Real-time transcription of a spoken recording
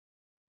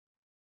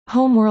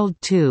Homeworld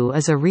 2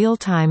 is a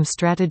real-time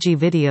strategy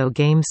video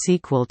game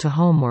sequel to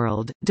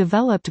Homeworld,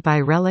 developed by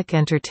Relic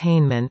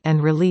Entertainment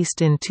and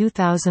released in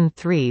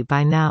 2003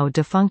 by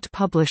now-defunct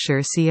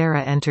publisher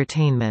Sierra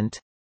Entertainment.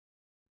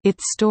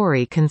 Its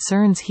story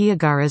concerns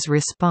Hiigarans'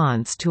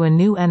 response to a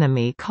new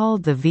enemy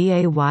called the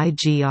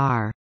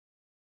Vaygr.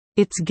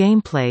 Its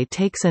gameplay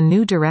takes a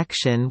new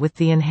direction with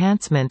the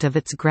enhancement of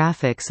its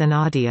graphics and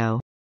audio.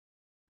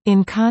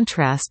 In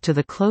contrast to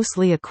the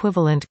closely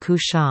equivalent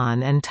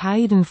Kushan and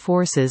Taiidan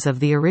forces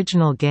of the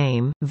original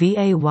game,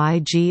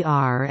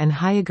 Vaygr and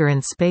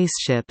Hiigaran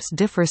spaceships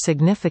differ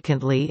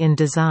significantly in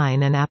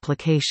design and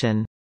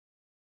application.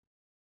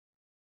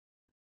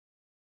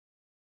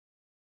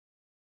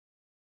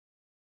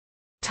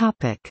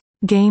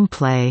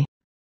 Gameplay.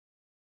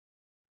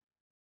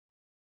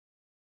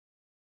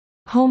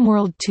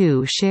 Homeworld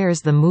 2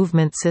 shares the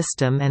movement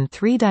system and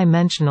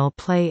three-dimensional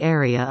play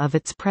area of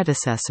its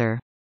predecessor.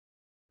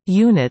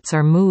 Units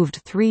are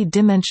moved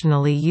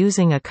three-dimensionally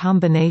using a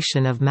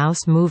combination of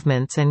mouse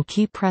movements and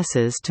key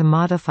presses to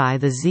modify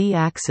the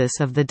z-axis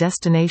of the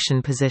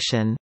destination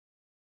position.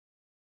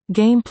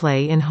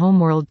 Gameplay in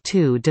Homeworld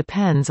 2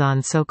 depends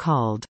on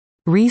so-called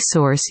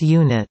resource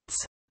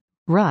units,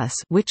 RUS,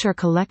 which are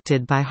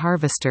collected by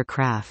harvester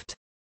craft.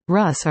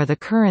 RUS are the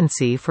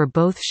currency for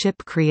both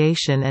ship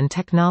creation and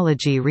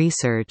technology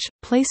research,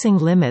 placing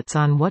limits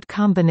on what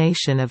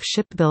combination of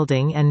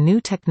shipbuilding and new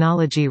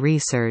technology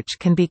research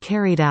can be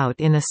carried out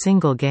in a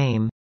single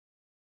game.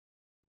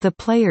 The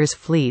player's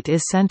fleet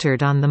is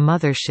centered on the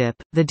mothership,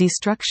 the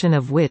destruction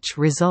of which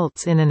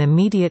results in an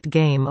immediate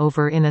game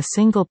over in a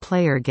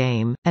single-player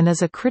game, and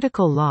is a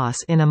critical loss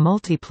in a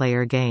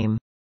multiplayer game.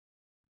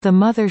 The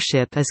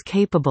mothership is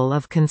capable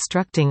of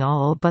constructing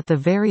all but the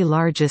very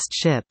largest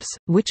ships,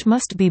 which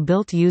must be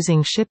built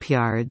using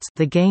shipyards.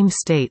 The game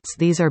states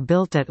these are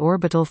built at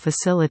orbital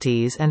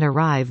facilities and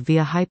arrive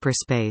via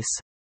hyperspace.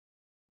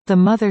 The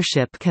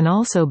mothership can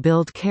also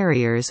build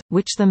carriers,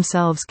 which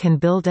themselves can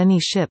build any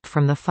ship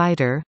from the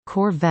fighter,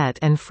 corvette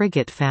and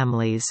frigate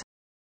families.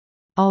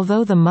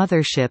 Although the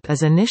mothership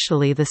is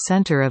initially the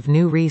center of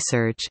new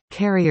research,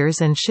 carriers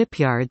and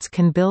shipyards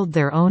can build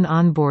their own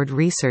onboard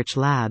research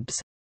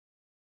labs.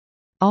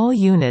 All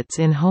units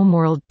in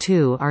Homeworld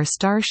 2 are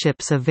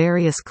starships of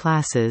various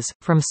classes,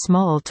 from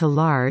small to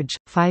large,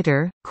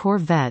 fighter,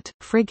 corvette,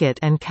 frigate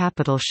and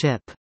capital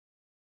ship.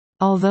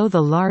 Although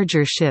the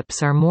larger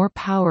ships are more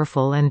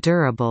powerful and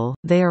durable,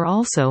 they are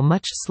also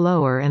much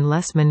slower and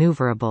less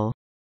maneuverable.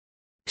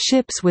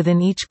 Ships within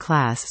each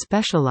class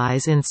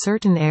specialize in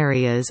certain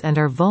areas and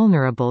are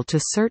vulnerable to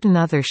certain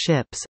other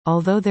ships,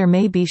 although there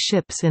may be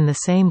ships in the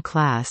same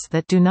class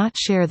that do not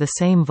share the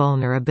same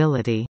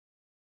vulnerability.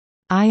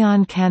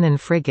 Ion cannon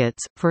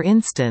frigates, for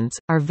instance,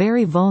 are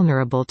very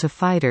vulnerable to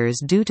fighters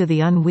due to the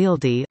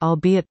unwieldy,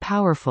 albeit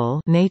powerful,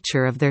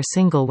 nature of their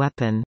single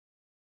weapon.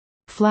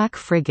 Flak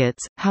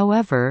frigates,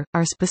 however,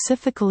 are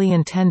specifically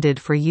intended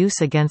for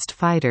use against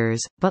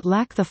fighters, but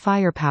lack the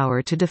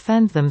firepower to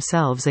defend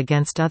themselves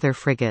against other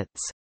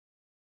frigates.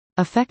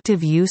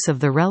 Effective use of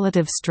the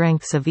relative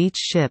strengths of each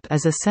ship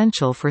is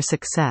essential for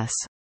success.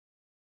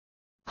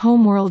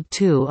 Homeworld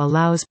 2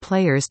 allows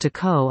players to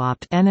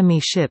co-opt enemy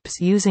ships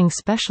using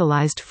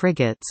specialized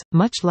frigates,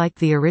 much like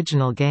the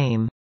original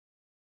game.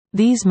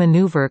 These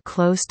maneuver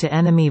close to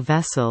enemy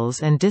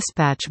vessels and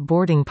dispatch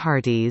boarding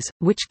parties,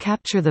 which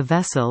capture the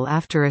vessel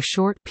after a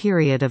short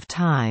period of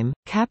time.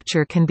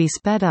 Capture can be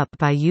sped up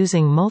by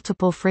using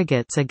multiple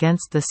frigates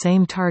against the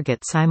same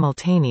target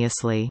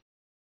simultaneously.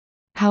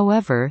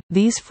 However,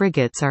 these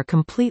frigates are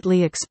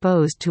completely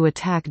exposed to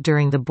attack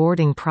during the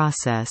boarding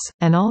process,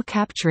 and all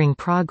capturing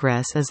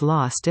progress is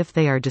lost if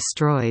they are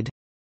destroyed.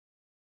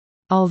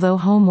 Although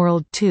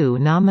Homeworld 2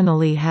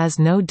 nominally has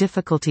no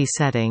difficulty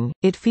setting,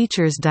 it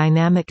features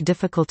dynamic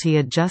difficulty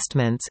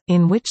adjustments,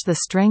 in which the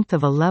strength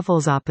of a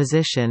level's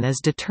opposition is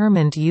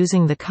determined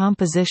using the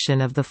composition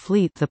of the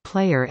fleet the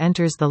player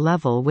enters the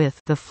level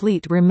with, the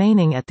fleet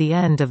remaining at the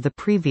end of the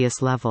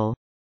previous level.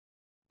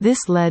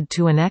 This led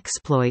to an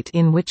exploit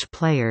in which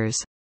players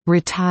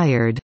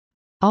retired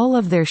all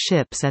of their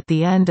ships at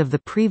the end of the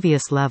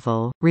previous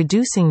level,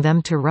 reducing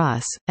them to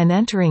RUS, and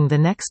entering the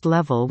next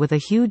level with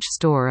a huge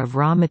store of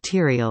raw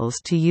materials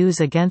to use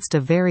against a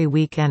very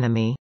weak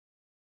enemy.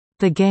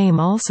 The game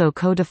also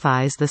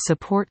codifies the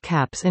support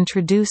caps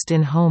introduced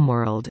in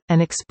Homeworld, and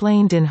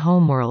explained in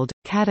Homeworld,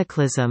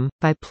 Cataclysm,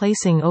 by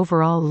placing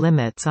overall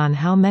limits on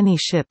how many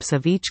ships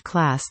of each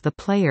class the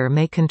player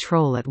may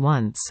control at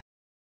once.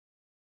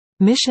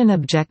 Mission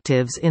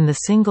objectives in the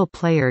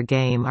single-player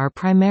game are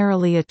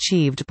primarily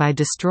achieved by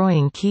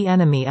destroying key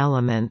enemy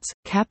elements,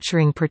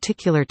 capturing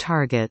particular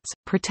targets,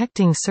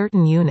 protecting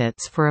certain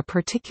units for a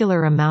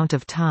particular amount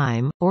of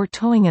time, or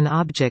towing an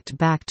object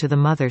back to the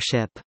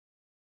mothership.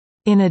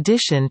 In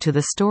addition to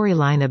the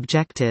storyline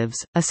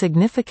objectives, a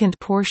significant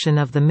portion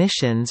of the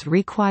missions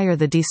require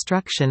the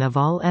destruction of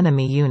all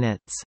enemy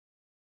units.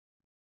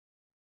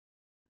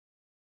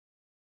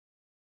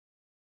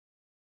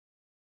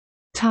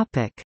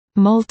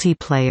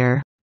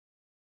 Multiplayer.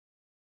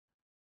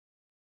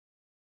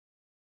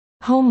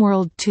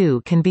 Homeworld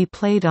 2 can be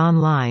played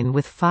online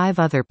with 5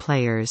 other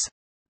players.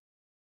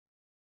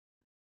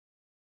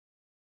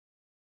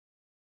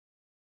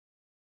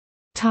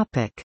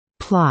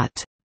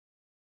 Plot.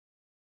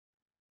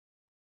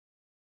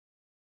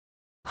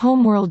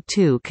 Homeworld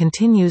 2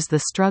 continues the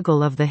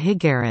struggle of the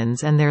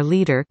Hiigarans and their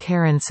leader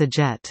Karen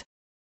Sajet.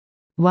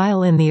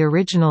 While in the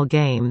original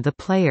game the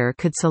player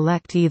could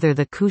select either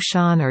the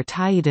Kushan or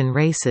Taiidan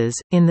races,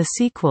 in the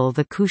sequel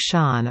the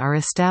Kushan are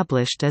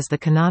established as the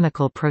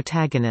canonical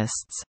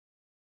protagonists.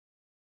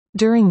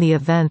 During the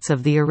events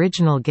of the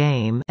original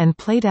game and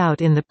played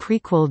out in the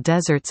prequel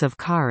deserts of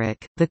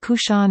Karuk, the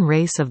Kushan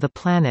race of the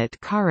planet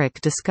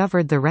Karuk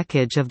discovered the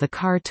wreckage of the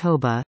Kar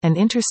Toba, an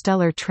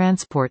interstellar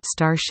transport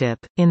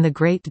starship, in the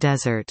Great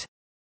Desert.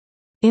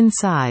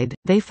 Inside,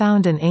 they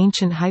found an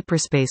ancient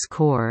hyperspace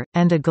core,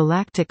 and a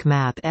galactic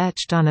map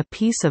etched on a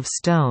piece of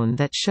stone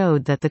that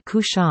showed that the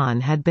Kushan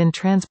had been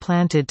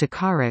transplanted to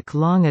Karuk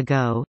long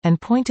ago,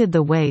 and pointed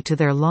the way to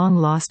their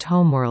long-lost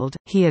homeworld,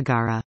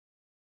 Hiigara.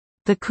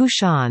 The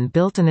Kushan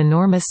built an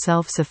enormous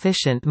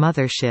self-sufficient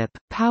mothership,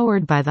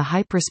 powered by the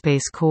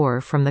hyperspace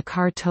core from the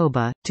Kar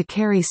Toba, to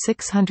carry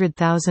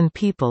 600,000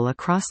 people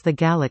across the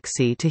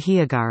galaxy to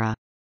Hiigara.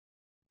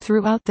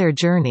 Throughout their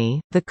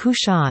journey, the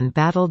Kushan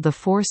battled the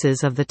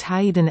forces of the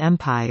Taiidan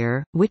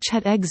Empire, which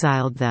had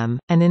exiled them,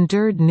 and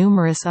endured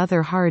numerous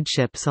other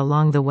hardships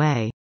along the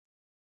way.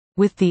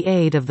 With the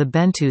aid of the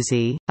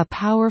Bentusi, a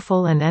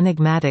powerful and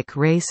enigmatic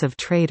race of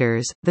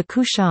traders, the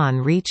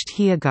Kushan reached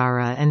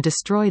Hiigara and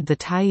destroyed the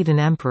Taiidan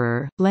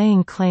Emperor,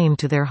 laying claim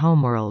to their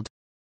homeworld.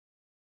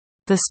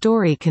 The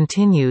story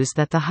continues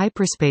that the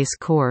hyperspace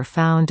core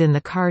found in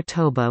the Kar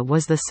Toba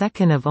was the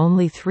second of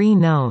only 3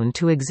 known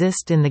to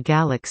exist in the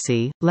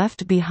galaxy,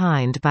 left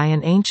behind by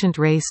an ancient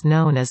race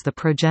known as the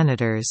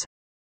Progenitors.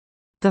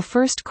 The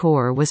first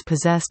core was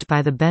possessed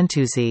by the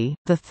Bentusi,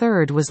 the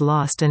third was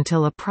lost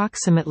until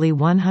approximately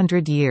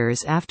 100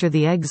 years after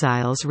the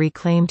exiles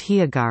reclaimed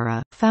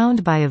Hiigara,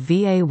 found by a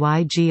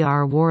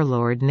Vaygr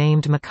warlord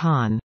named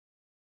Makan.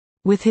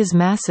 With his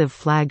massive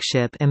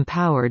flagship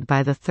empowered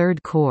by the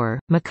third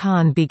core,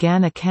 Makan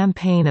began a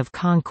campaign of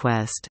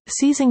conquest,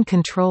 seizing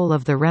control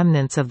of the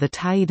remnants of the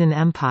Taiidan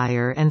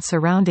Empire and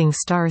surrounding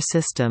star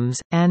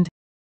systems,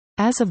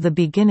 and—as of the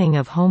beginning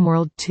of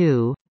Homeworld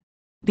 2,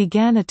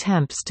 began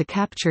attempts to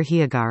capture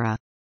Hiigara.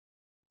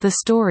 The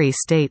story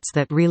states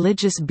that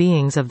religious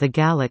beings of the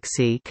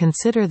galaxy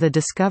consider the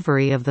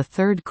discovery of the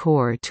third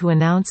core to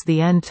announce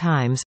the end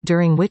times,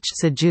 during which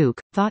Sajuk,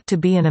 thought to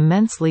be an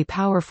immensely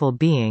powerful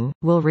being,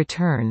 will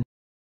return.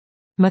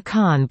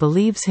 Makan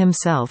believes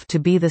himself to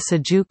be the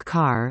Sajuk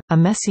Kar, a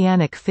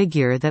messianic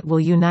figure that will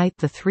unite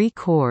the 3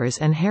 cores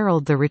and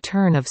herald the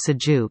return of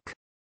Sajuk.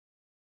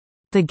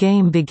 The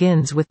game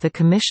begins with the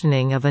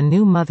commissioning of a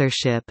new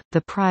mothership, the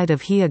Pride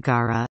of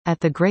Hiigara, at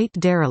the Great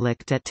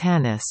Derelict at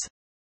Tanis.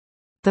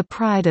 The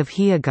Pride of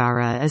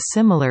Hiigara is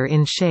similar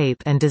in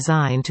shape and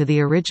design to the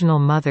original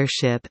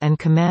mothership and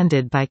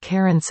commanded by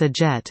Karen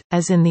Sajet,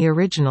 as in the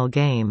original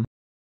game.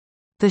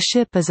 The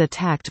ship is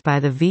attacked by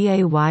the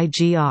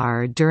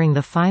Vaygr during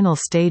the final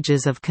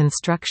stages of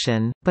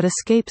construction, but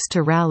escapes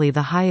to rally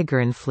the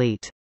Hiigaran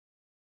fleet.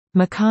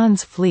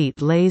 Makan's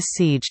fleet lays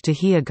siege to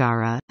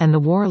Hiigara, and the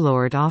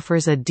warlord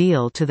offers a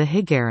deal to the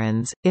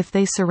Hiigarans: if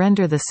they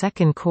surrender the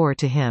second core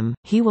to him,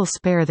 he will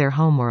spare their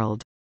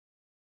homeworld.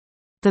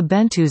 The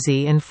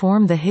Bentusi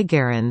inform the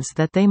Hiigarans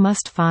that they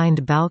must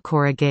find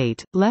Balcora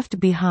Gate, left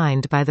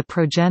behind by the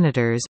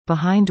Progenitors,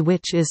 behind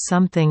which is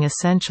something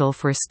essential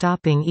for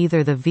stopping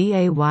either the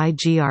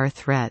Vaygr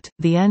threat,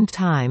 the end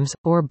times,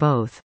 or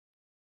both.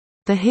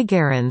 The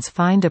Hiigarans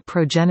find a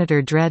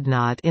progenitor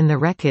dreadnought in the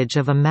wreckage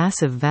of a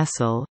massive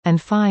vessel, and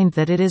find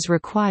that it is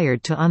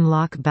required to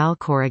unlock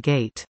Balcora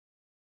Gate.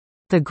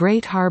 The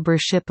great harbour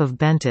ship of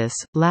Bentus,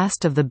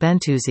 last of the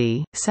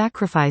Bentusi,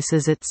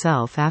 sacrifices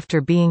itself after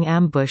being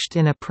ambushed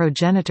in a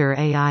progenitor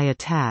AI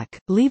attack,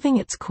 leaving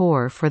its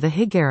core for the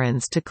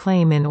Hiigarans to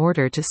claim in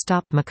order to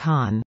stop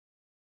Makan.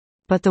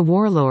 But the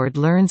warlord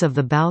learns of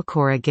the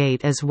Balcora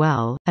Gate as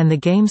well, and the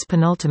game's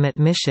penultimate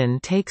mission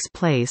takes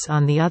place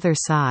on the other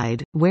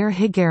side, where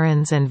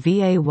Hiigarans and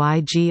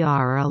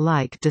Vaygr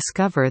alike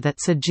discover that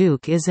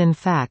Sajuk is in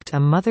fact a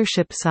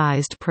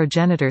mothership-sized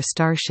progenitor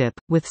starship,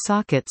 with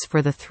sockets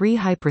for the 3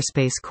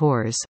 hyperspace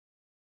cores.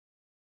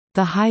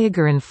 The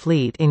Hiigaran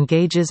fleet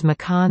engages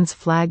Makan's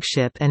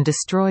flagship and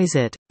destroys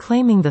it,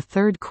 claiming the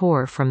third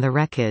core from the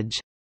wreckage.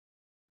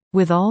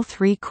 With all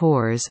 3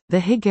 cores, the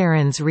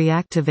Hiigarans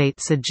reactivate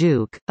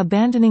Sajuk,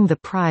 abandoning the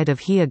Pride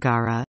of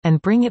Hiigara,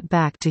 and bring it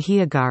back to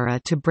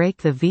Hiigara to break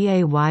the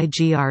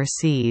Vaygr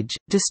siege,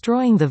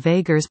 destroying the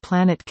Vaygur's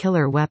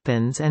planet-killer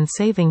weapons and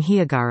saving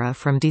Hiigara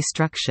from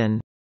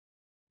destruction.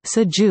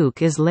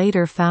 Sajuk is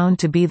later found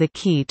to be the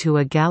key to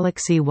a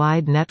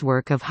galaxy-wide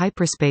network of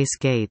hyperspace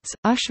gates,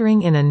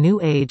 ushering in a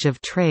new age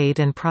of trade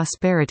and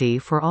prosperity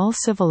for all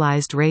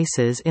civilized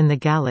races in the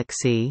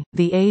galaxy,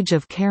 the age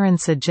of Karen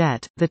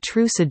Sajet, the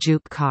true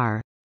Sajuk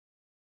Kar.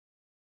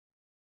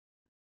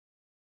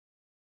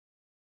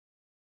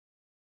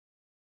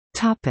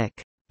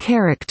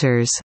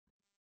 Characters.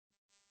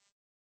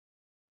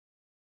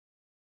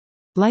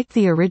 Like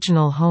the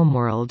original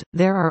Homeworld,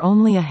 there are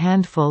only a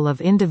handful of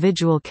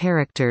individual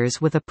characters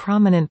with a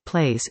prominent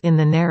place in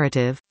the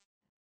narrative.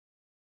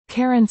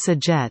 Karen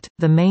Sajet,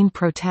 the main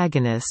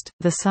protagonist,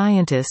 the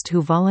scientist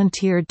who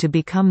volunteered to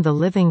become the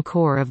living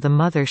core of the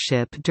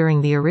mothership during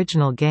the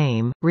original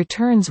game,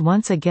 returns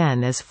once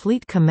again as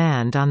Fleet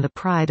Command on the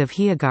Pride of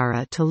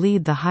Hiigara to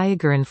lead the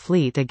Hiigaran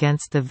fleet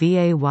against the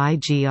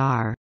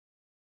Vaygr.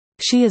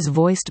 She is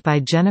voiced by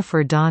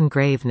Jennifer Dawn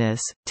Graveness,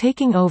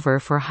 taking over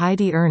for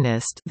Heidi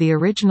Ernest, the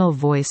original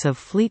voice of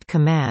Fleet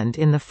Command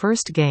in the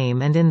first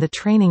game and in the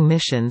training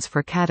missions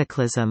for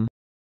Cataclysm.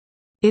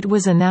 It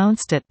was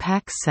announced at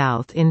PAX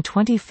South in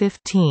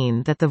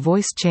 2015 that the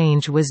voice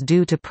change was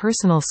due to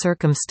personal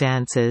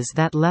circumstances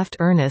that left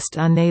Ernest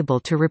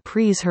unable to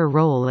reprise her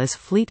role as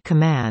Fleet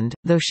Command,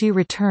 though she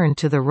returned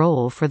to the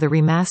role for the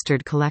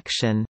remastered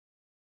collection.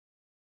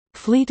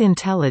 Fleet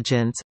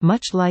Intelligence,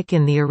 much like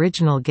in the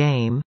original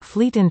game,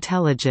 Fleet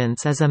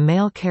Intelligence is a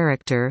male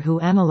character who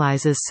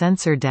analyzes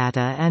sensor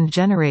data and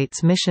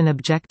generates mission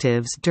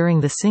objectives during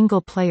the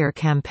single-player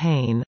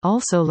campaign.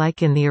 Also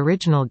like in the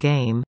original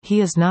game,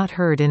 he is not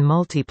heard in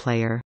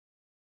multiplayer.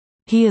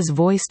 He is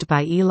voiced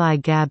by Eli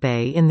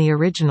Gabe in the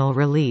original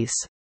release.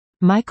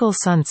 Michael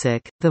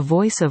Sunsik, the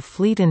voice of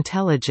Fleet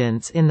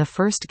Intelligence in the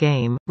first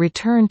game,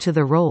 returned to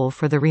the role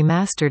for the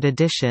remastered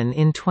edition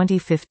in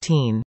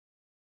 2015.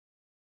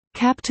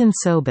 Captain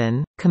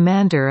Sobin,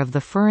 commander of the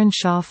Furan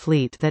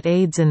fleet that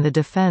aids in the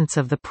defense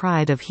of the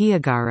Pride of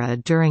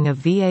Hiigara during a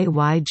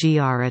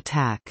Vaygr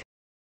attack.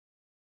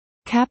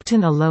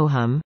 Captain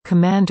Aloham,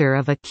 commander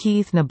of a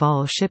Keith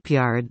Nabal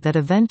shipyard that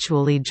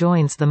eventually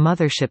joins the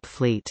mothership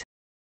fleet.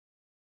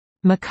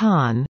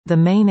 Makan, the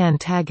main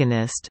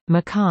antagonist.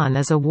 Makan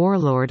is a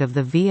warlord of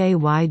the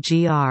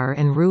Vaygr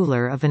and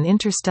ruler of an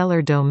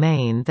interstellar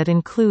domain that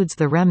includes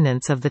the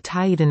remnants of the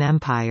Taiidan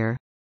Empire.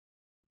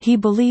 He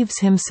believes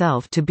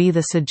himself to be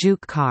the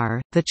Sejuk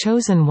Kar, the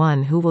chosen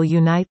one who will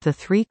unite the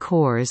three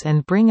cores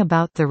and bring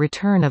about the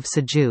return of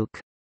Sejuk.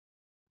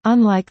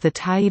 Unlike the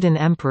Taiidan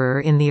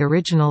Emperor in the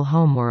original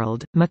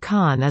Homeworld,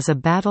 Makan is a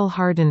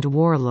battle-hardened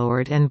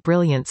warlord and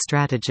brilliant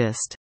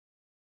strategist.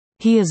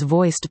 He is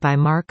voiced by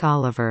Mark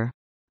Oliver.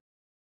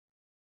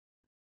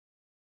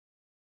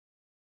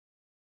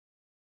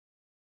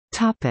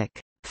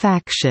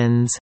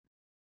 Factions.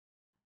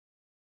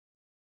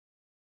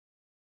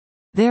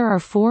 There are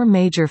four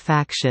major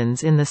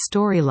factions in the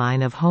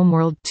storyline of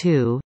Homeworld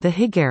 2, the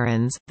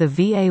Hiigarans, the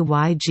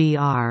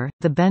Vaygr,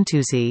 the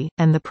Bentusi,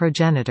 and the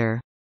Progenitor.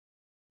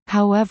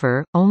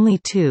 However, only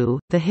two,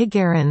 the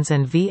Hiigarans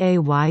and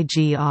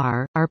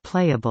Vaygr, are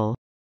playable.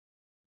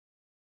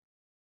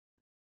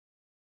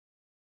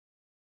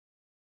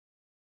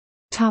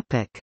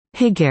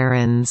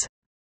 Hiigarans.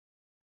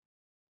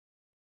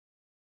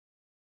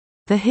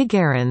 The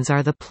Hiigarans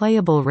are the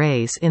playable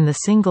race in the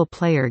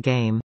single-player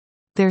game.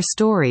 Their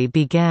story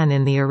began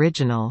in the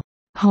original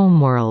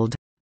Homeworld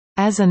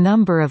as a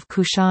number of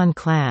Kushan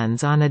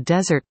clans on a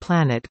desert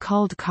planet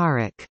called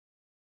Karak.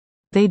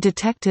 They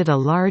detected a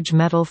large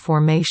metal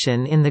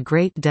formation in the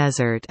Great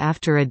Desert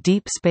after a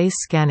deep space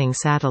scanning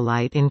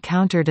satellite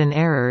encountered an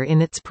error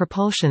in its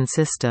propulsion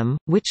system,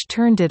 which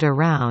turned it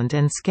around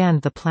and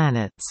scanned the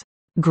planet's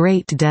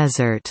Great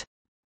Desert.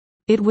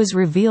 It was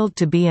revealed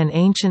to be an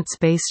ancient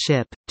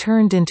spaceship,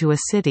 turned into a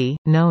city,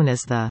 known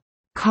as the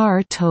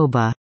Kar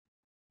Toba.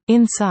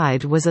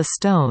 Inside was a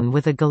stone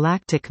with a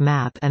galactic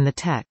map and the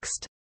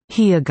text,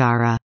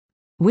 Hiigara,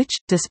 which,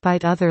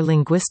 despite other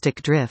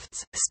linguistic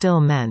drifts, still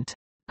meant,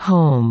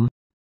 home,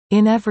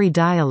 in every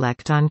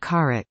dialect on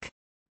Karak.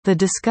 The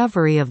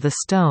discovery of the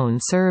stone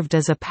served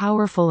as a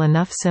powerful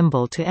enough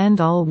symbol to end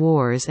all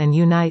wars and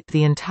unite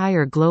the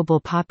entire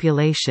global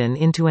population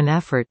into an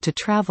effort to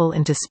travel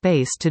into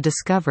space to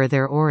discover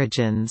their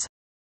origins.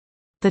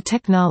 The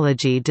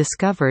technology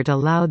discovered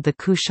allowed the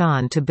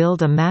Kushan to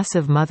build a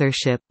massive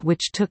mothership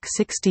which took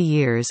 60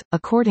 years,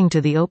 according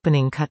to the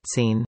opening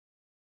cutscene.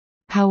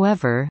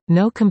 However,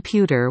 no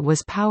computer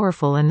was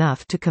powerful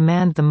enough to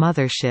command the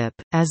mothership,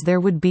 as there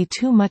would be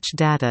too much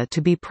data to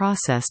be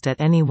processed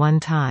at any one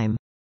time.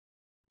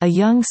 A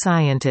young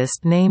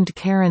scientist named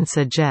Karen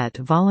Sajet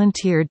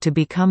volunteered to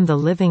become the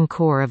living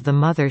core of the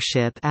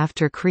mothership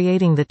after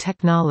creating the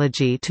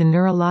technology to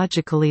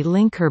neurologically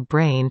link her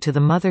brain to the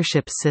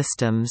mothership's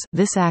systems.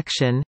 This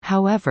action,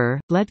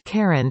 however, led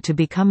Karen to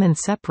become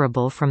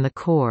inseparable from the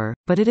core,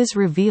 but it is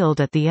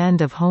revealed at the end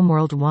of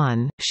Homeworld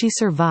 1, she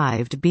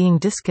survived being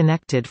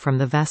disconnected from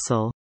the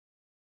vessel.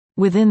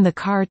 Within the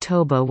Kar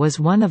Toba was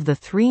one of the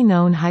three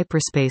known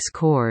hyperspace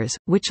cores,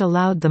 which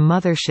allowed the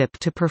mothership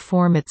to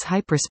perform its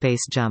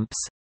hyperspace jumps.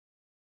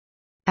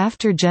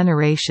 After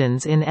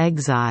generations in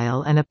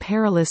exile and a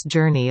perilous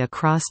journey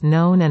across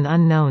known and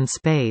unknown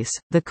space,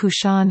 the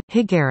Kushan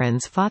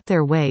Hiigarans fought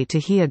their way to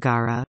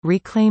Hiigara,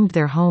 reclaimed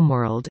their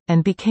homeworld,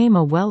 and became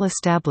a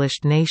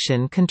well-established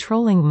nation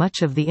controlling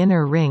much of the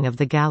inner ring of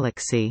the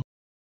galaxy.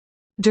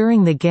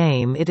 During the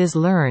game it is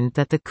learned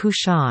that the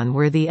Kushan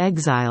were the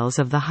exiles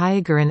of the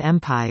Hiigaran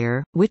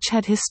Empire, which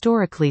had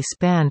historically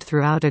spanned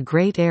throughout a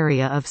great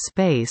area of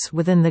space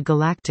within the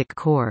galactic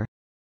core.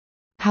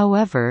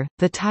 However,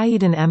 the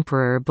Taiyidan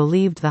emperor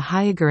believed the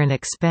Hiigaran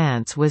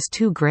expanse was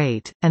too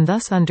great, and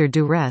thus under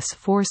duress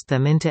forced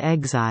them into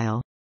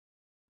exile.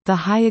 The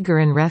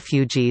Hiigaran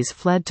refugees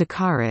fled to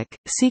Karak,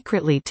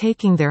 secretly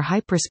taking their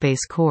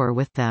hyperspace core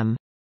with them.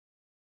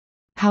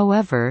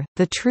 However,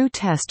 the true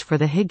test for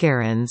the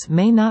Hiigarans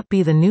may not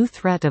be the new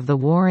threat of the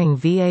warring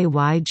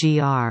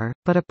Vaygr,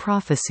 but a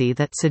prophecy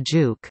that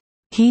Sejuk,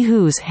 he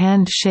whose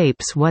hand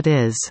shapes what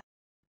is,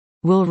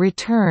 will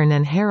return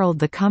and herald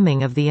the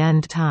coming of the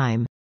end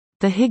time.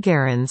 The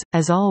Hiigarans,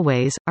 as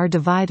always, are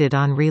divided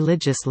on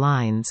religious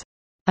lines.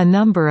 A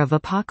number of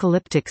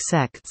apocalyptic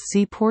sects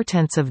see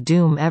portents of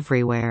doom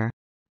everywhere.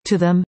 To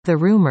them, the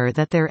rumor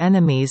that their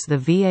enemies the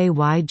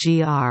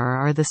Vaygr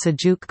are the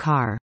Sejuk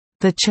Kar,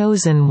 the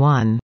Chosen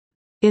One,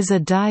 is a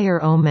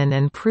dire omen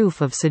and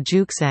proof of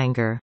Sejuk's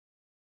anger.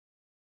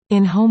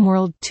 In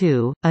Homeworld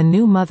 2, a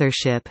new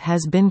mothership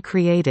has been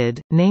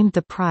created, named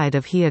the Pride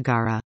of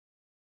Hiigara.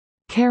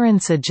 Karen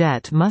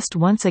Sajet must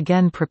once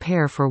again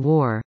prepare for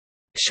war.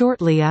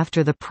 Shortly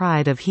after the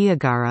Pride of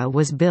Hiigara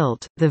was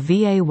built, the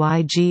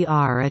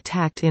Vaygr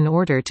attacked in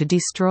order to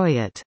destroy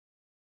it.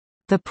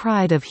 The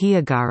Pride of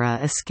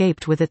Hiigara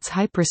escaped with its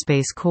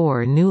hyperspace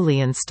core newly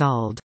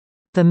installed.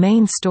 The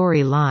main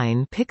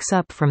story-line picks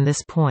up from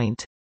this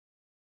point.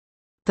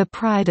 The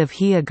Pride of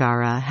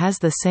Hiigara has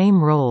the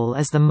same role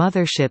as the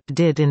mothership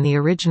did in the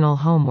original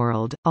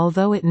Homeworld,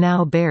 although it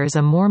now bears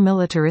a more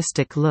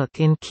militaristic look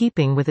in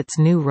keeping with its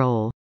new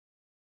role.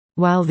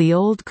 While the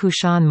old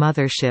Kushan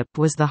mothership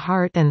was the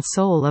heart and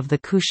soul of the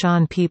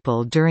Kushan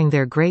people during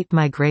their Great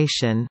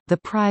Migration, the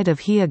Pride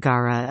of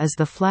Hiigara is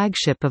the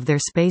flagship of their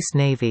space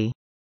navy.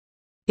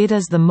 It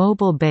is the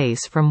mobile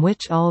base from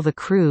which all the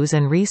crews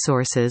and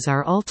resources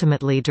are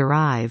ultimately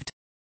derived.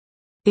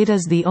 It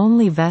is the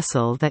only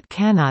vessel that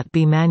cannot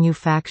be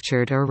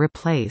manufactured or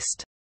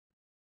replaced.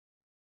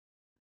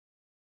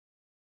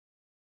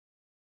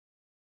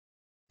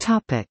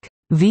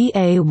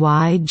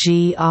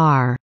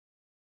 Vaygr.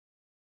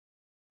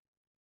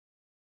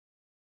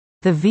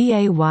 The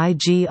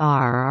Vaygr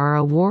are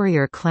a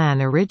warrior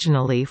clan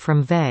originally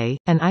from Vay,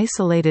 an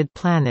isolated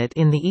planet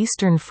in the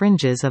eastern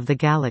fringes of the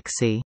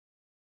galaxy.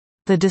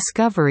 The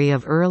discovery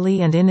of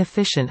early and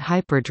inefficient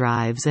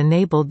hyperdrives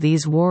enabled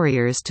these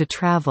warriors to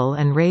travel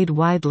and raid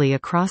widely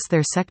across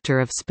their sector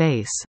of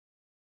space.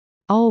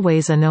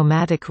 Always a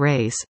nomadic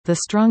race, the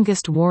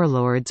strongest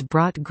warlords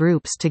brought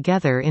groups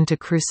together into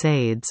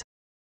crusades.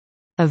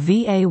 A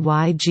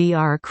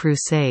Vaygr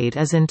crusade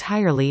is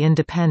entirely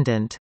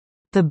independent.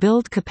 The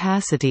build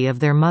capacity of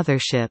their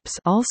motherships,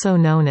 also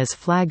known as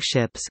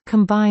flagships,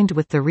 combined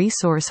with the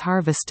resource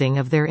harvesting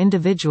of their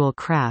individual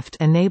craft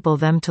enable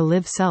them to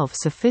live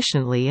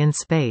self-sufficiently in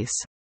space.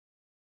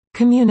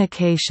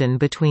 Communication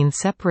between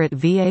separate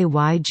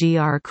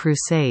Vaygr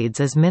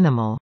crusades is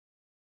minimal.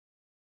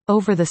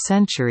 Over the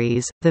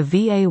centuries, the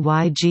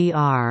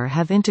Vaygr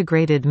have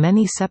integrated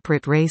many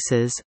separate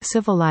races,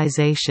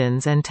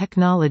 civilizations and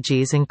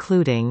technologies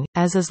including,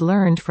 as is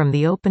learned from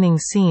the opening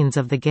scenes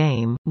of the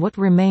game, what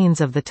remains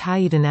of the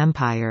Taiyidan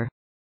Empire.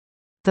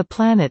 The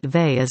planet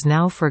Vay is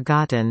now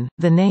forgotten,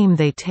 the name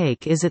they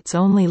take is its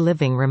only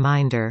living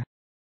reminder.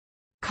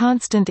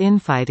 Constant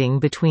infighting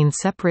between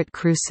separate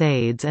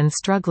crusades and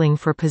struggling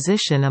for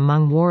position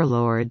among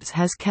warlords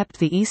has kept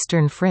the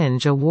eastern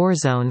fringe a war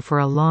zone for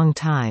a long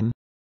time.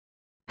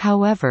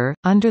 However,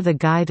 under the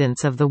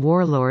guidance of the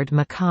warlord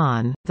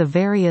Makan, the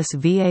various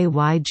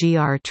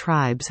Vaygr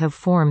tribes have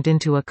formed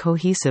into a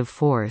cohesive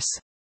force.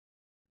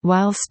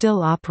 While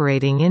still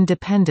operating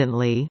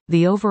independently,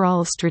 the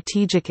overall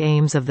strategic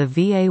aims of the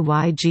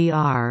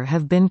Vaygr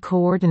have been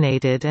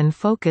coordinated and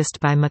focused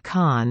by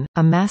Makan,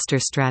 a master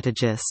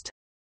strategist.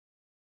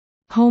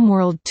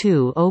 Homeworld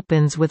 2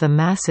 opens with a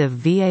massive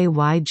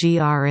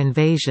Vaygr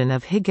invasion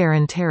of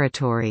Hiigaran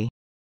territory.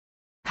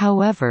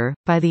 However,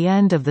 by the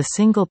end of the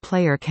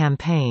single-player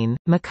campaign,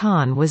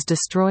 Makan was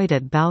destroyed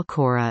at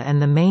Balcora and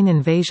the main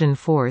invasion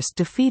force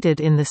defeated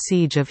in the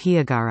Siege of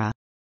Hiigara.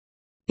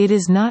 It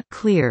is not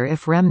clear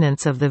if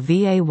remnants of the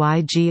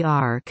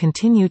Vaygr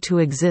continue to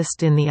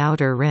exist in the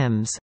Outer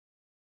Rims.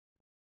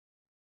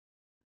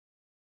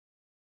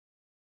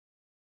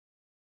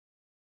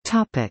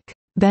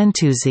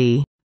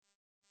 Bentusi.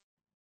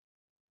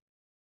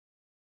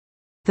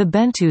 The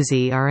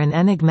Bentusi are an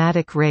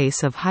enigmatic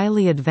race of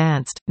highly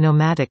advanced,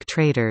 nomadic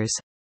traders.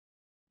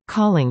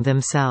 Calling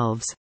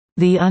themselves,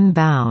 the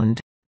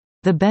Unbound,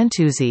 the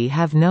Bentusi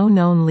have no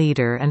known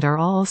leader and are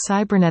all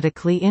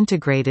cybernetically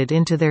integrated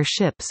into their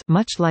ships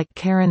much like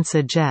Karen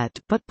Sajet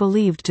but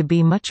believed to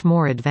be much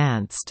more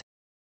advanced.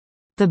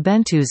 The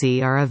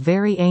Bentusi are a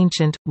very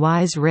ancient,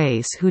 wise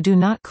race who do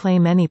not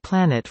claim any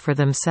planet for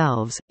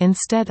themselves,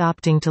 instead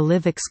opting to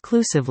live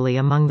exclusively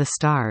among the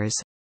stars.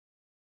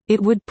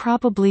 It would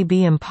probably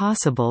be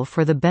impossible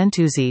for the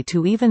Bentusi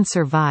to even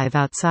survive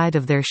outside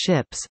of their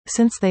ships,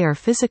 since they are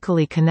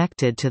physically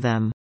connected to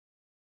them.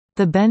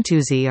 The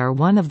Bentusi are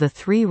one of the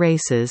three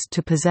races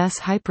to possess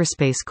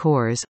hyperspace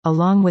cores,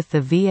 along with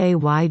the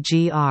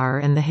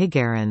Vaygr and the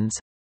Hiigarans.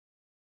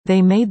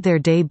 They made their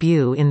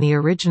debut in the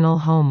original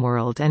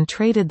Homeworld and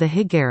traded the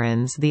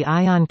Hiigarans the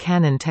ion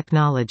cannon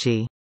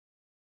technology.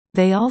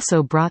 They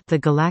also brought the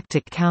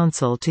Galactic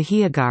Council to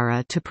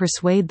Hiigara to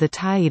persuade the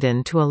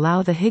Taiidan to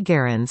allow the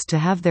Hiigarans to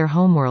have their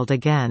homeworld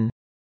again.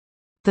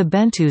 The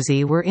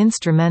Bentusi were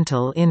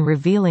instrumental in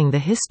revealing the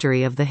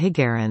history of the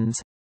Hiigarans.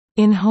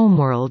 In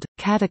Homeworld,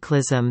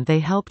 Cataclysm they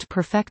helped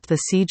perfect the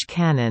siege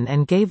cannon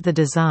and gave the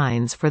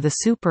designs for the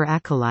Super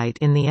Acolyte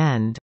in the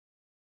end.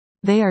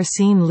 They are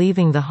seen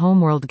leaving the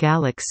Homeworld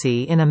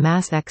galaxy in a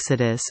mass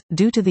exodus,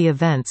 due to the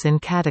events in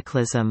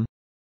Cataclysm.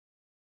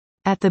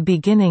 At the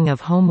beginning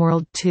of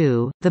Homeworld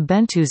 2, the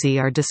Bentusi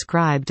are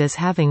described as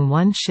having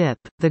one ship,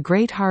 the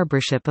Great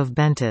Harborship of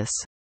Bentus.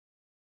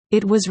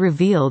 It was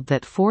revealed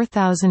that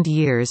 4,000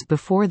 years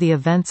before the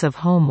events of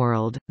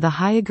Homeworld, the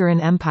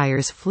Hiigaran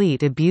Empire's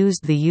fleet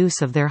abused the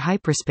use of their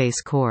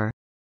hyperspace core.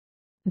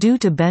 Due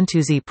to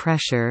Bentusi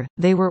pressure,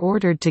 they were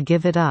ordered to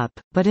give it up,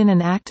 but in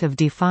an act of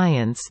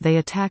defiance they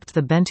attacked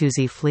the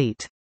Bentusi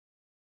fleet.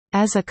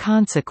 As a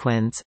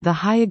consequence, the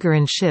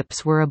Hiigaran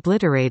ships were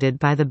obliterated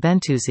by the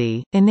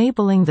Bentusi,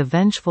 enabling the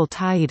vengeful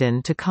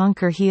Taiidan to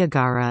conquer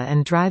Hiigara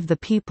and drive the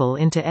people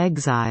into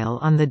exile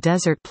on the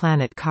desert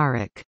planet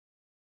Karuk.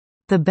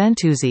 The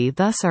Bentusi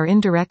thus are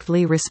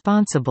indirectly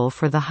responsible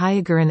for the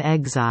Hiigaran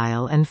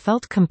exile and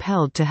felt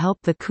compelled to help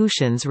the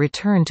Kushans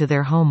return to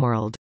their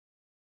homeworld.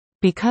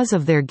 Because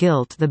of their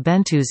guilt, the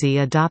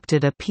Bentusi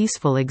adopted a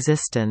peaceful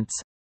existence.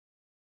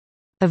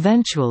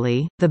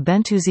 Eventually, the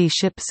Bentusi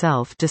ship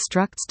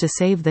self-destructs to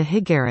save the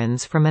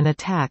Hiigarans from an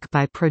attack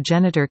by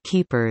progenitor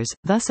keepers,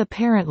 thus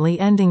apparently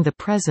ending the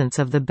presence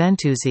of the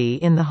Bentusi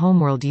in the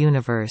Homeworld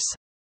universe.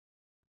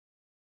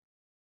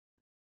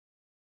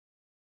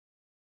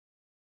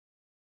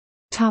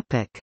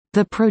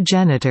 The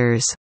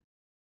Progenitors.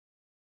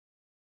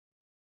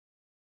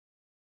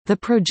 The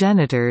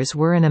Progenitors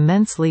were an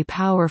immensely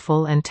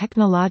powerful and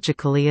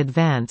technologically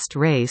advanced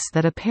race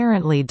that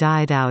apparently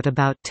died out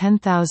about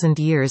 10,000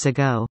 years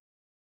ago.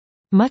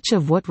 Much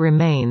of what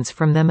remains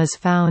from them is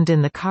found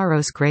in the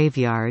Karos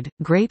Graveyard,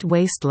 Great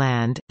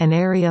Wasteland, an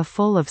area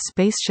full of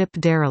spaceship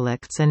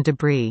derelicts and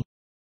debris.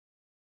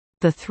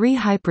 The 3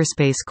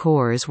 hyperspace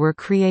cores were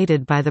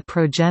created by the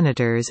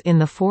Progenitors in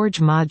the Forge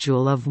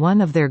module of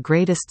one of their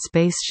greatest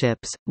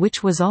spaceships,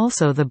 which was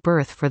also the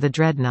birth for the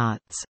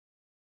Dreadnoughts.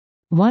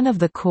 One of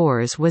the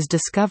cores was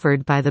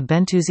discovered by the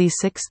Bentusi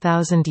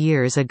 6,000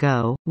 years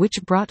ago,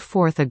 which brought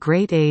forth a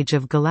great age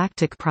of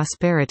galactic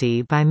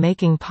prosperity by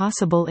making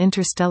possible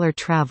interstellar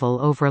travel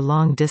over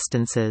long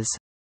distances.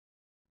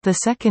 The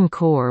second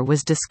core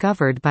was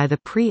discovered by the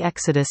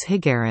pre-Exodus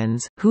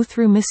Hiigarans, who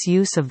through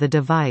misuse of the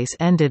device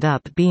ended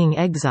up being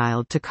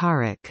exiled to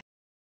Karuk.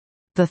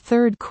 The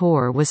third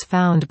core was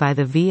found by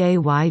the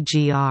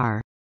Vaygr.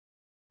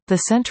 The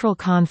central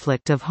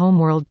conflict of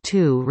Homeworld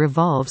 2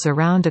 revolves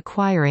around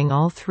acquiring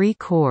all 3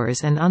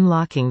 cores and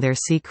unlocking their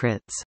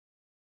secrets.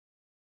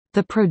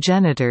 The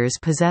Progenitors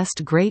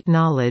possessed great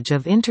knowledge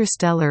of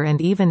interstellar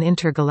and even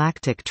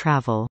intergalactic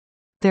travel.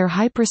 Their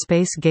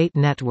hyperspace gate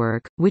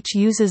network, which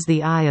uses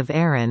the Eye of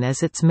Aaron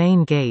as its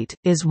main gate,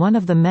 is one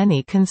of the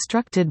many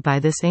constructed by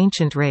this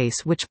ancient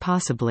race which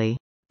possibly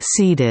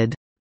seeded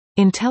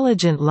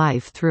intelligent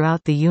life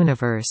throughout the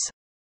universe.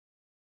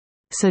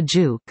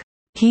 Sajuk,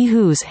 he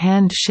whose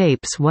hand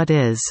shapes what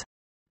is,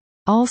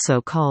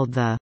 also called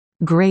the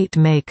Great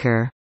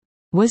Maker,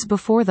 was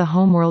before the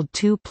Homeworld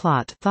 2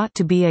 plot thought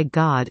to be a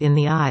god in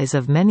the eyes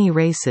of many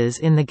races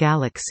in the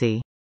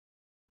galaxy.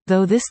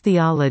 Though this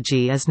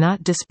theology is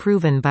not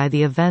disproven by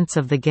the events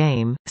of the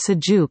game,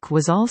 Sajuk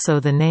was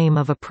also the name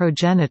of a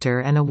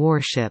progenitor and a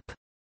warship.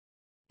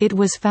 It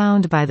was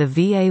found by the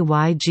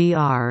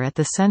Vaygr at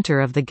the center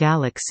of the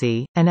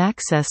galaxy, and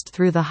accessed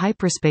through the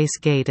hyperspace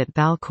gate at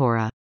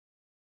Balcora.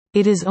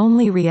 It is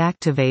only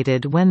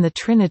reactivated when the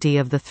trinity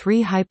of the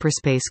 3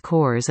 hyperspace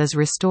cores is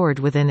restored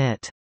within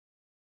it.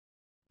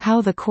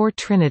 How the core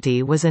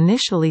trinity was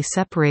initially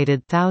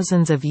separated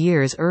thousands of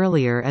years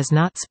earlier is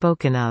not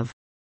spoken of.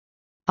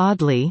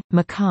 Oddly,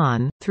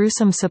 Makan, through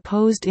some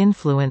supposed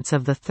influence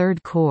of the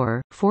third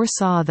core,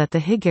 foresaw that the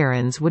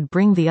Hiigarans would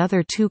bring the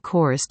other 2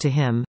 cores to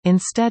him,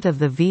 instead of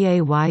the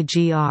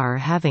Vaygr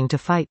having to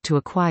fight to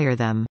acquire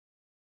them.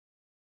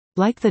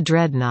 Like the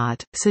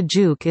Dreadnought,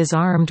 Sajuk is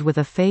armed with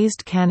a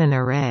phased cannon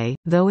array,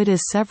 though it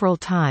is several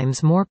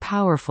times more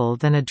powerful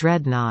than a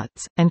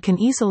Dreadnought's, and can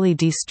easily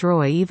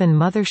destroy even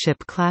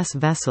Mothership-class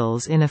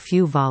vessels in a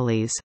few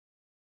volleys.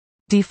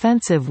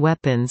 Defensive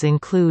weapons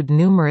include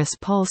numerous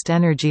pulsed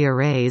energy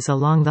arrays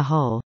along the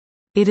hull.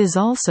 It is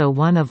also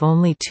one of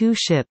only 2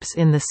 ships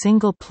in the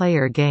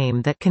single-player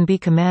game that can be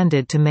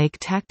commanded to make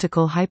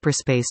tactical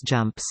hyperspace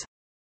jumps.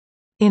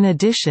 In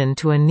addition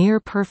to a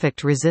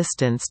near-perfect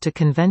resistance to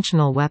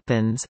conventional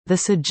weapons, the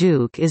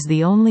Sajuk is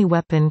the only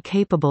weapon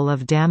capable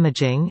of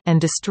damaging and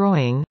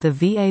destroying the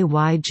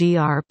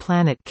Vaygr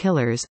planet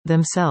killers,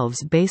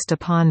 themselves based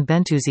upon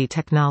Bentusi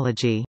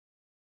technology.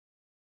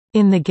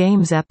 In the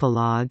game's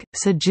epilogue,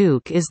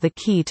 Sejuk is the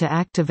key to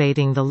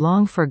activating the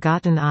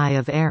long-forgotten Eye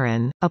of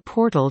Aaron, a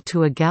portal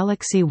to a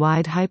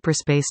galaxy-wide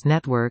hyperspace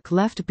network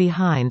left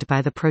behind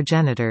by the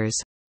Progenitors.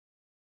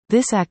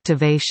 This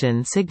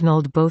activation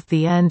signaled both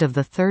the end of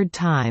the third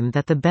time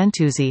that the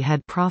Bentusi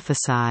had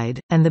prophesied,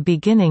 and the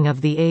beginning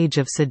of the Age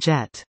of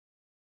Sejet.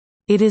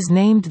 It is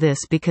named this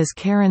because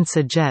Karen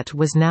Sejet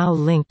was now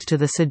linked to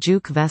the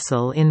Sejuk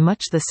vessel in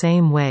much the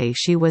same way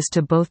she was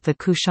to both the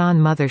Kushan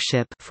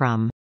mothership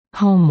from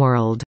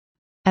Homeworld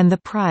and the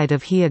Pride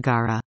of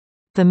Hiigara.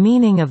 The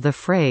meaning of the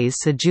phrase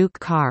Sejuk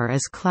Kar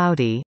is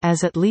cloudy,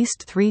 as at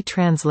least 3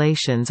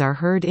 translations are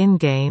heard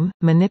in-game: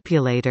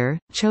 Manipulator,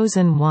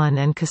 Chosen One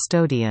and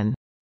Custodian.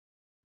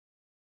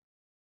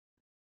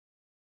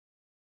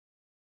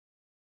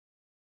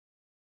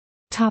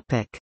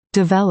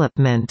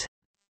 Development.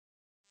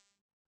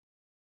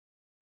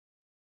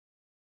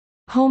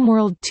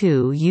 Homeworld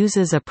 2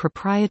 uses a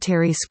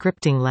proprietary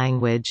scripting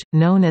language,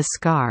 known as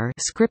SCAR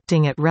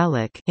scripting at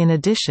Relic, in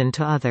addition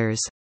to others.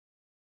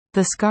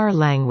 The SCAR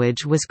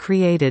language was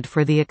created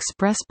for the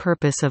express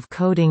purpose of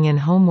coding in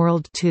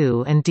Homeworld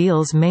 2 and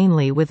deals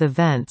mainly with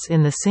events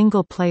in the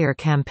single-player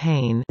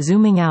campaign,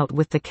 zooming out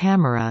with the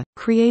camera,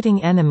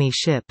 creating enemy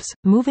ships,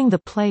 moving the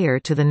player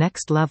to the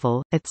next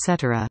level,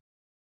 etc.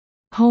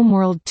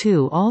 Homeworld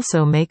 2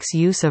 also makes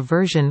use of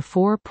version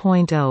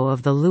 4.0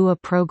 of the Lua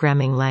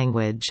programming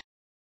language.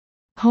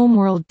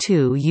 Homeworld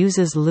 2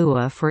 uses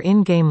Lua for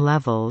in-game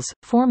levels,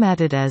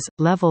 formatted as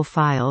level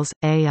files,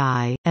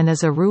 AI, and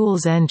as a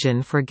rules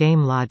engine for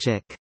game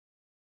logic.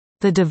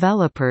 The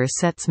developer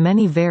sets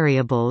many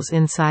variables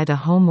inside a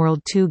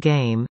Homeworld 2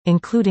 game,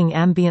 including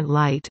ambient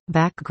light,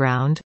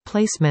 background,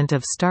 placement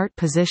of start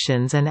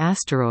positions and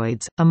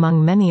asteroids,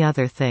 among many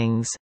other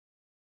things.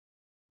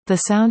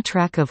 The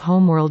soundtrack of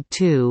Homeworld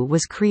 2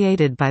 was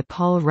created by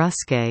Paul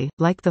Ruskay,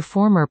 like the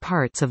former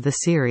parts of the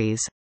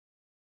series.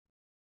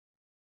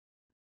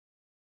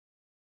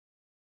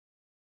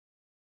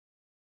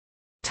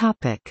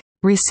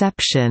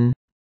 Reception.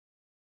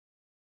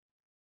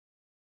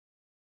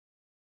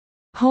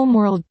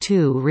 Homeworld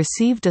 2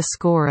 received a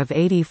score of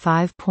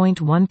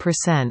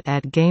 85.1%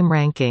 at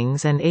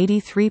GameRankings and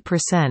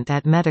 83%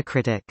 at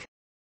Metacritic.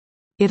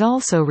 It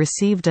also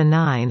received a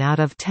 9 out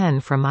of 10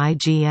 from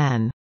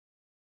IGN.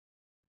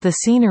 The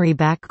scenery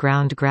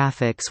background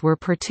graphics were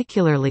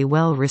particularly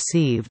well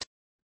received.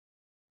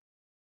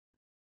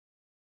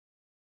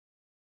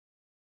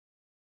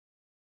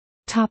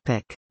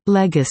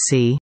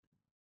 Legacy.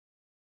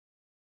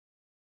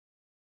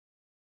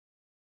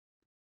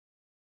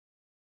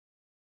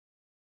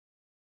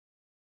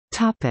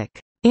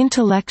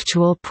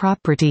 Intellectual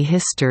property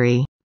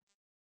history.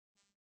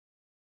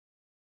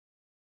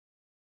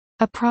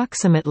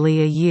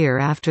 Approximately a year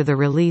after the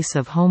release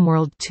of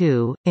Homeworld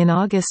 2, in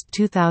August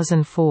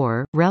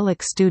 2004,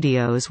 Relic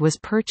Studios was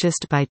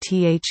purchased by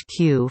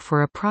THQ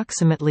for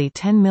approximately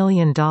 $10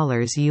 million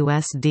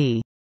USD.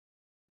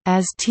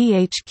 As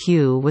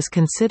THQ was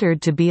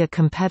considered to be a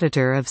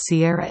competitor of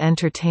Sierra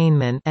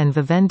Entertainment and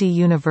Vivendi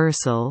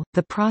Universal,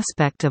 the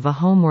prospect of a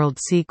Homeworld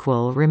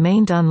sequel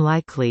remained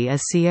unlikely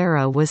as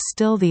Sierra was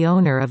still the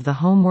owner of the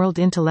Homeworld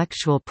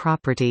intellectual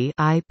property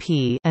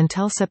 (IP)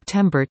 until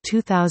September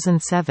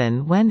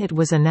 2007, when it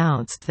was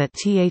announced that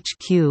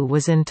THQ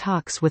was in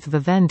talks with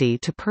Vivendi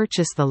to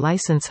purchase the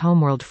licensed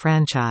Homeworld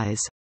franchise.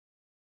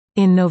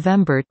 In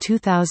November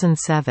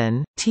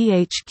 2007,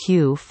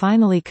 THQ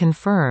finally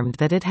confirmed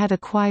that it had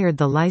acquired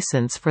the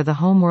license for the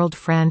Homeworld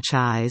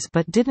franchise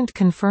but didn't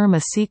confirm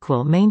a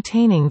sequel,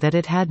 maintaining that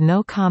it had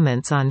no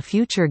comments on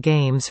future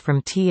games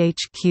from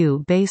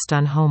THQ based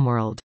on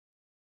Homeworld.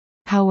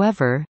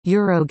 However,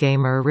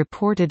 Eurogamer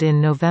reported in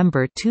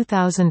November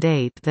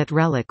 2008 that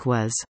Relic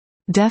was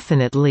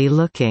definitely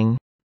looking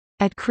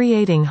at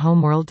creating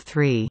Homeworld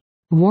 3.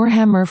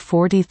 Warhammer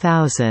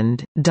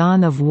 40,000,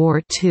 Dawn of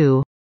War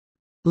 2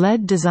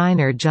 lead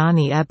designer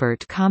Johnny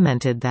Ebert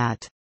commented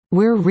that,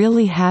 "We're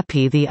really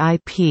happy the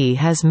IP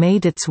has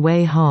made its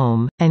way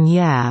home, and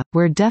yeah,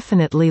 we're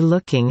definitely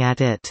looking at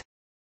it.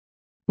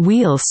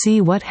 We'll see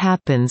what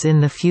happens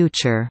in the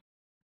future."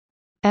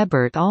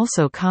 Ebert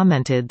also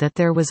commented that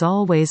there was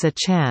always a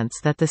chance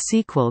that the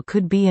sequel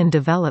could be in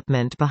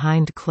development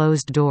behind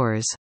closed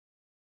doors.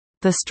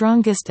 The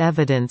strongest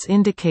evidence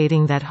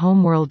indicating that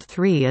Homeworld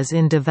 3 is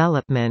in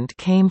development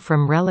came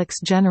from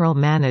Relic's general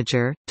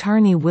manager,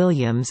 Tarney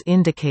Williams,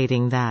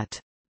 indicating that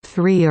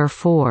 3 or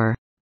 4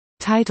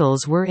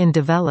 titles were in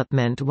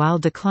development while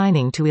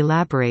declining to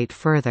elaborate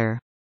further.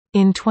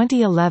 In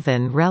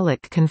 2011,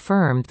 Relic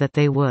confirmed that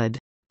they would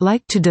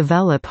like to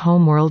develop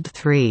Homeworld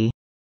 3,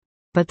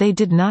 but they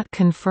did not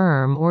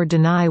confirm or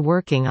deny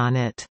working on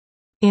it.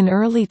 In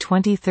early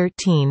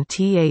 2013,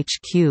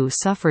 THQ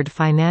suffered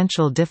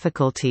financial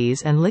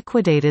difficulties and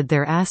liquidated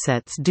their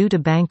assets due to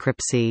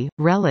bankruptcy.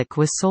 Relic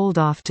was sold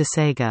off to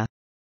Sega.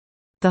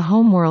 The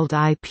Homeworld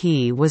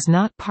IP was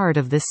not part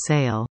of this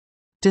sale.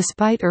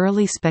 Despite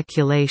early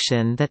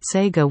speculation that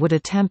Sega would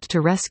attempt to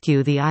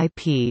rescue the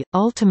IP,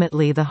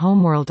 ultimately the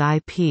Homeworld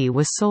IP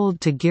was sold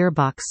to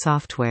Gearbox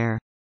Software.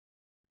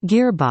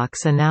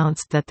 Gearbox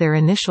announced that their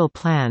initial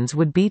plans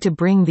would be to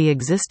bring the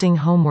existing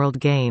Homeworld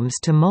games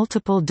to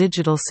multiple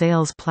digital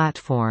sales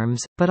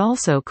platforms, but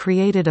also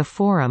created a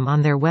forum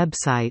on their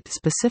website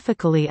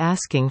specifically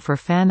asking for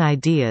fan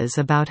ideas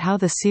about how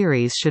the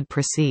series should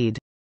proceed.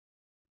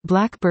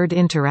 Blackbird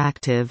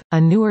Interactive, a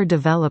newer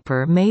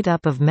developer made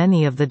up of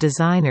many of the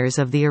designers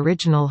of the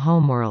original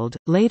Homeworld,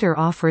 later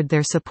offered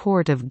their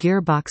support of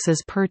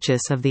Gearbox's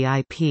purchase of the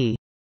IP.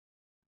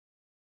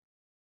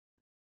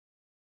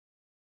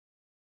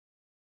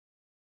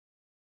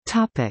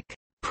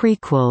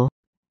 Prequel.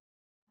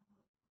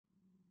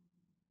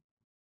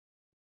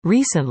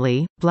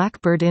 Recently,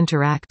 Blackbird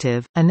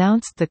Interactive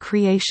announced the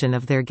creation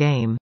of their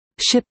game,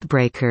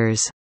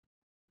 Shipbreakers.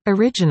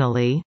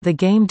 Originally, the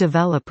game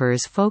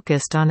developers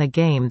focused on a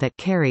game that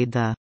carried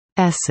the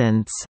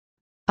essence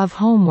of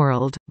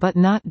Homeworld, but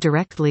not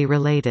directly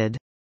related.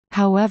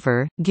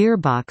 However,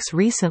 Gearbox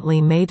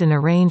recently made an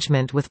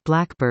arrangement with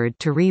Blackbird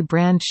to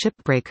rebrand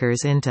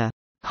Shipbreakers into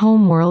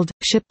Homeworld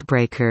 –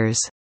 Shipbreakers,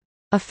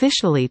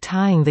 officially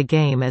tying the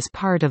game as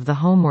part of the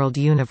Homeworld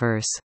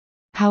universe.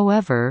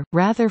 However,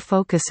 rather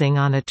focusing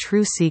on a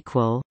true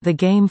sequel, the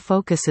game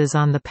focuses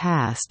on the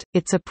past.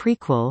 It's a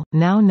prequel,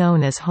 now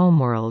known as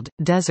Homeworld: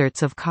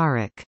 Deserts of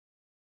Kharak.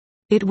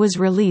 It was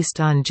released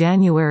on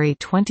January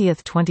 20,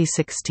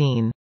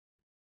 2016.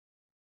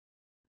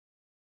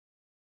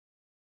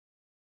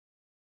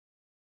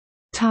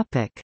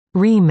 Topic: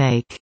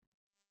 Remake.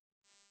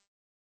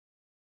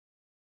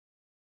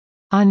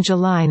 On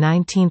July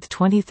 19,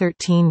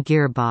 2013,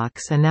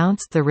 Gearbox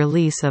announced the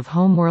release of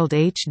Homeworld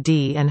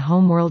HD and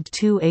Homeworld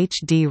 2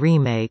 HD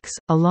remakes,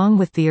 along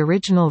with the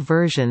original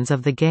versions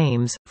of the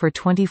games, for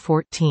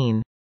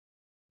 2014.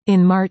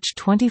 In March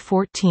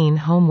 2014,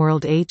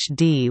 Homeworld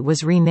HD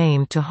was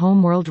renamed to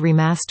Homeworld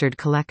Remastered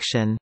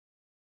Collection.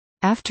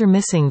 After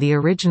missing the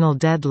original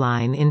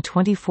deadline in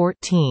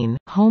 2014,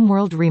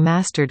 Homeworld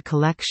Remastered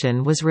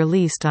Collection was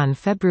released on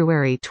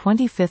February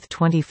 25,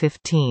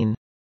 2015.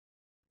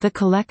 The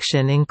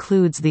collection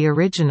includes the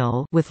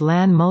original with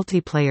LAN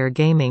multiplayer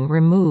gaming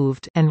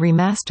removed and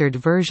remastered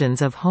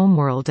versions of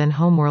Homeworld and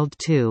Homeworld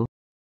 2.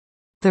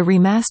 The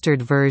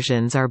remastered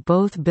versions are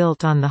both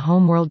built on the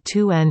Homeworld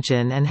 2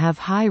 engine and have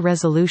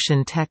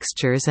high-resolution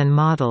textures and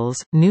models,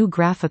 new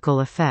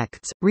graphical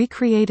effects,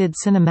 recreated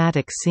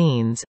cinematic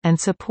scenes, and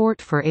support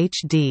for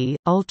HD,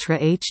 Ultra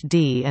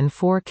HD and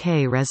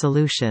 4K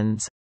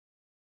resolutions.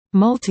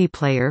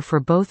 Multiplayer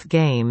for both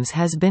games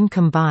has been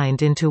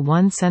combined into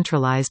one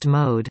centralized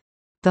mode.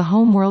 The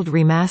Homeworld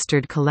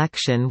Remastered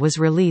Collection was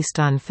released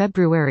on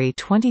February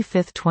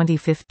 25,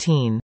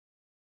 2015.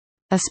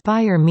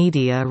 Aspyr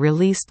Media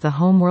released the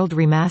Homeworld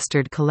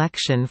Remastered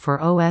Collection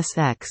for OS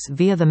X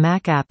via the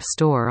Mac App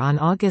Store on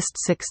August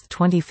 6,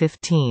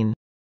 2015.